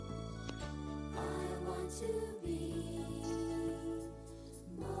to be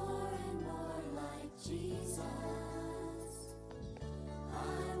more and more like Jesus.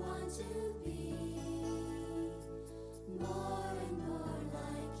 I want to be more and more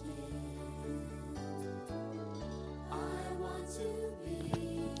like Him. I want to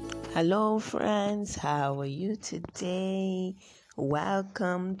be. Hello, friends. How are you today?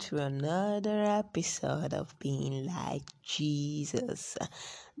 Welcome to another episode of Being Like Jesus.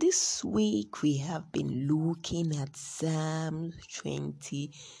 This week we have been looking at Psalm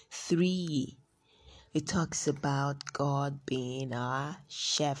 23. It talks about God being our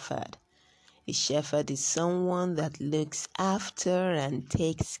shepherd. A shepherd is someone that looks after and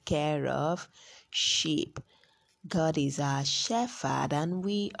takes care of sheep. God is our shepherd and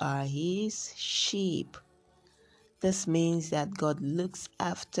we are his sheep. This means that God looks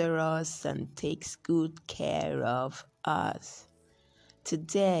after us and takes good care of us.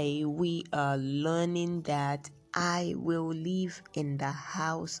 Today we are learning that I will live in the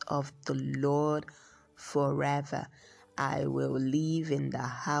house of the Lord forever. I will live in the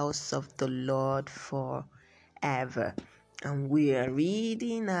house of the Lord forever. And we are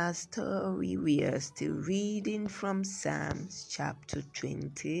reading our story. We are still reading from Psalms chapter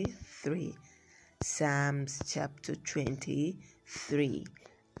 23. Psalms chapter 23.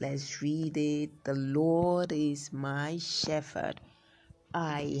 Let's read it. The Lord is my shepherd.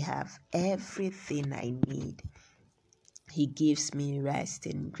 I have everything I need. He gives me rest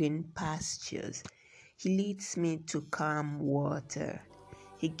in green pastures. He leads me to calm water.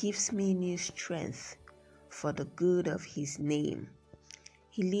 He gives me new strength for the good of his name.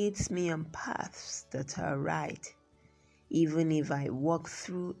 He leads me on paths that are right. Even if I walk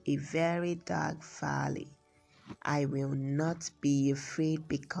through a very dark valley, I will not be afraid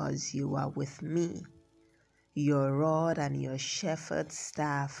because you are with me. Your rod and your shepherd's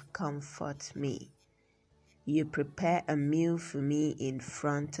staff comfort me. You prepare a meal for me in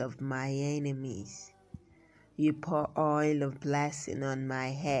front of my enemies. You pour oil of blessing on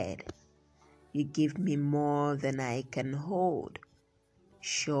my head. You give me more than I can hold.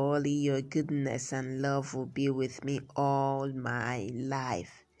 Surely your goodness and love will be with me all my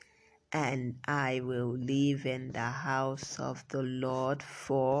life, and I will live in the house of the Lord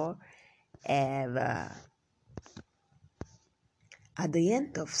forever. At the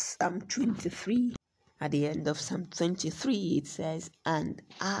end of Psalm 23, it says, and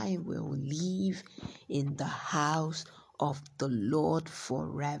I will live in the house of the Lord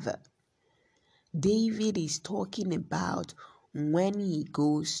forever. David is talking about when he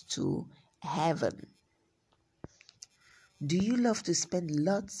goes to heaven. Do you love to spend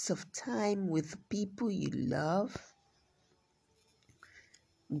lots of time with people you love?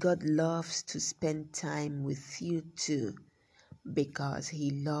 God loves to spend time with you too, because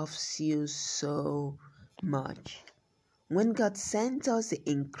he loves you so much. When God sent us the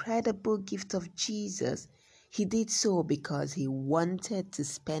incredible gift of Jesus, he did so because he wanted to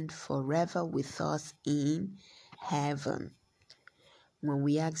spend forever with us in heaven. When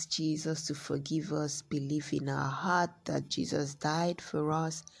we ask Jesus to forgive us, believe in our heart that Jesus died for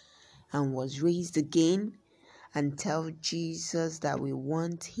us and was raised again, and tell Jesus that we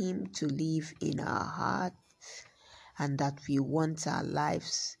want him to live in our heart and that we want to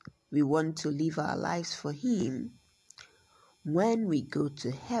live our lives for him, when we go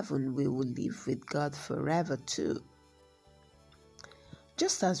to heaven, we will live with God forever too.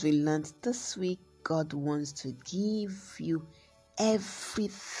 Just as we learned this week, God wants to give you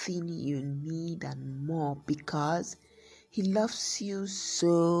everything you need and more because he loves you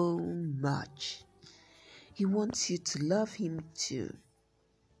so much. He wants you to love him too.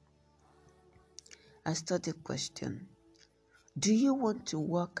 I start a question. Do you want to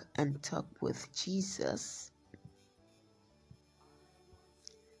walk and talk with Jesus?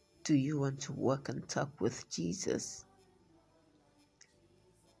 Do you want to walk and talk with Jesus?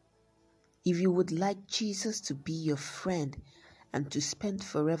 If you would like Jesus to be your friend and to spend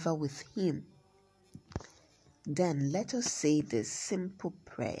forever with him, then let us say this simple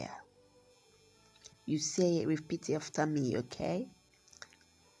prayer. You repeat it after me, okay?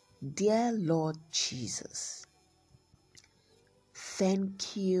 Dear Lord Jesus,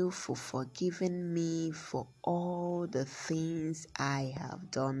 thank you for forgiving me for all the things I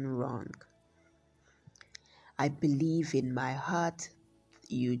have done wrong. I believe in my heart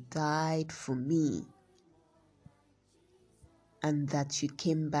you died for me and that you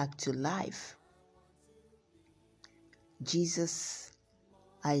came back to life. Jesus,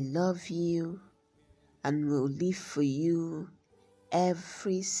 I love you and will live for you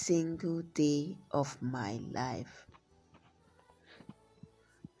every single day of my life.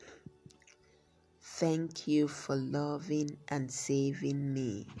 Thank you for loving and saving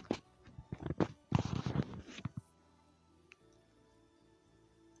me.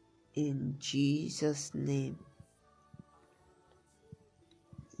 In Jesus' name,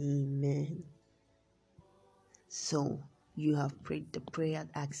 amen. So, you have prayed the prayer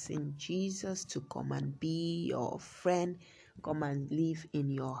asking Jesus to come and be your friend, come and live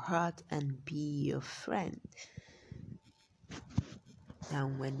in your heart and be your friend.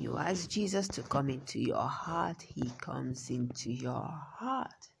 And when you ask Jesus to come into your heart, he comes into your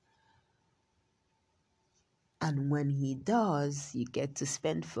heart. And when he does, you get to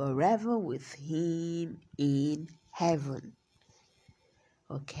spend forever with him in heaven.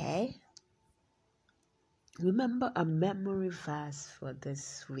 Okay? Remember a memory verse for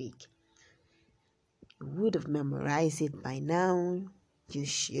this week. You would have memorized it by now. You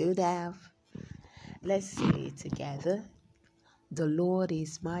should have. Let's say it together. The Lord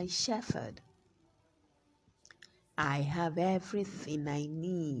is my shepherd. I have everything I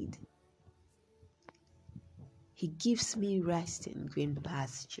need. He gives me rest in green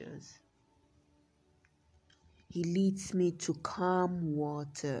pastures. He leads me to calm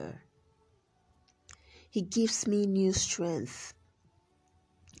water. He gives me new strength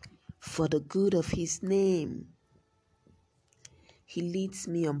for the good of his name. He leads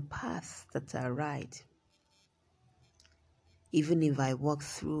me on paths that are right. Even if I walk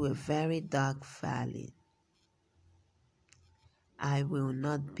through a very dark valley, I will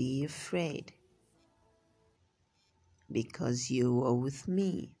not be afraid because you are with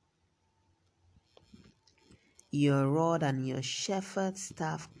me. Your rod and your shepherd's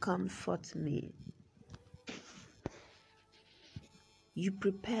staff comfort me. You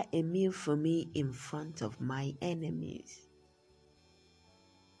prepare a meal for me in front of my enemies.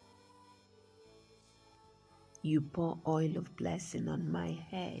 You pour oil of blessing on my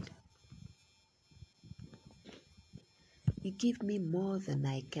head. You give me more than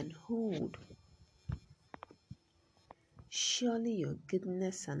I can hold. Surely your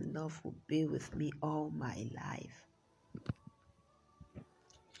goodness and love will be with me all my life.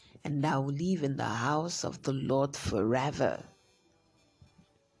 And I will live in the house of the Lord forever.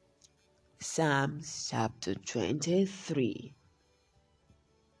 Psalms chapter 23.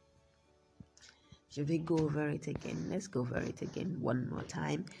 Should we go over it again? Let's go over it again one more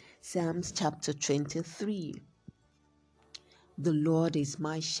time. Psalms chapter 23. The Lord is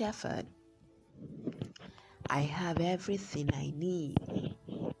my shepherd. I have everything I need.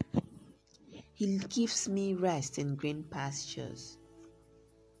 He gives me rest in green pastures.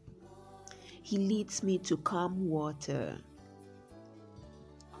 He leads me to calm water.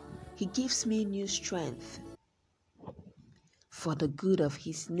 He gives me new strength for the good of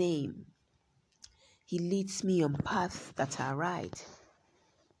his name. He leads me on paths that are right.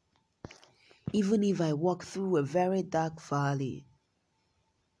 Even if I walk through a very dark valley,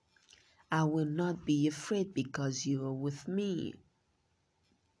 I will not be afraid because you are with me.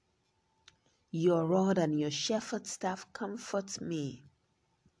 Your rod and your shepherd's staff comfort me.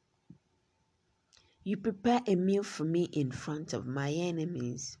 You prepare a meal for me in front of my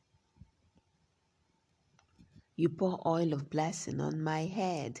enemies. You pour oil of blessing on my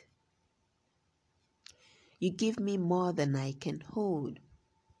head. You give me more than I can hold.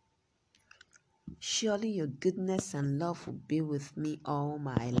 Surely your goodness and love will be with me all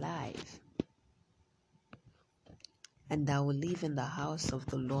my life. And I will live in the house of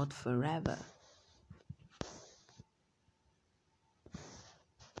the Lord forever.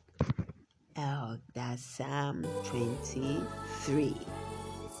 Oh, that's Psalm 23.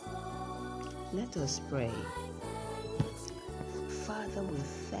 Let us pray. Father, we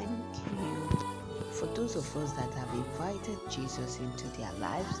thank you for those of us that have invited Jesus into their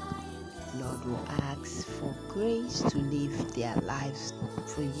lives. Lord, we ask for grace to live their lives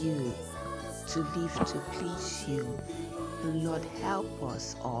for you, to live to please you. And Lord, help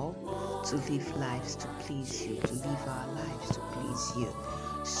us all to live lives to please you, to live our lives to please you,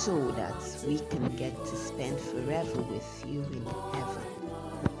 so that we can get to spend forever with you in heaven.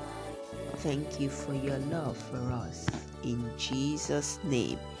 Thank you for your love for us. In Jesus'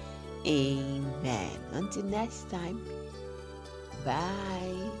 name, amen. Until next time,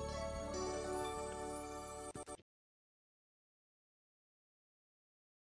 bye.